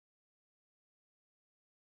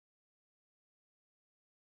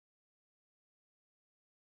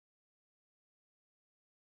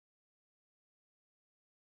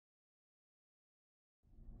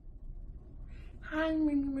Hi,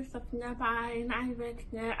 my name is Sophia Barr and I work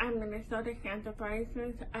near Minnesota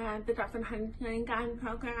Enterprises and the Dolphin Hunting Gun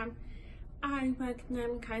Program. I work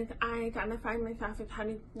there because I identify myself as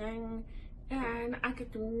hunting and I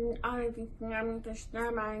get to meet all of these families to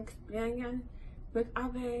share my experience with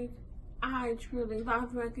others. I truly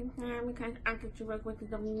love working here because I get to work with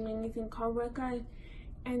these amazing co-workers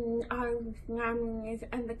and all of these families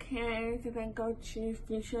and the kids that I go to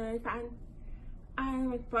future events. I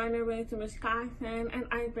was born and raised in Wisconsin and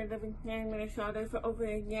I've been living here in Minnesota for over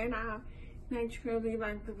a year now. And I truly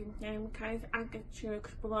love living here because I get to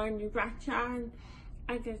explore new restaurants,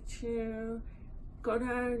 I get to go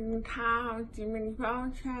to new towns, do mini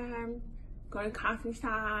road trips, go to coffee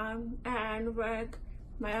shops, and work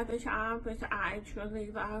my other job, which I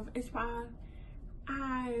truly love as well.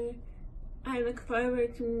 I look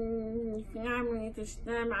forward to meeting families to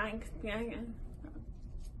share my experience. So,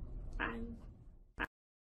 bye.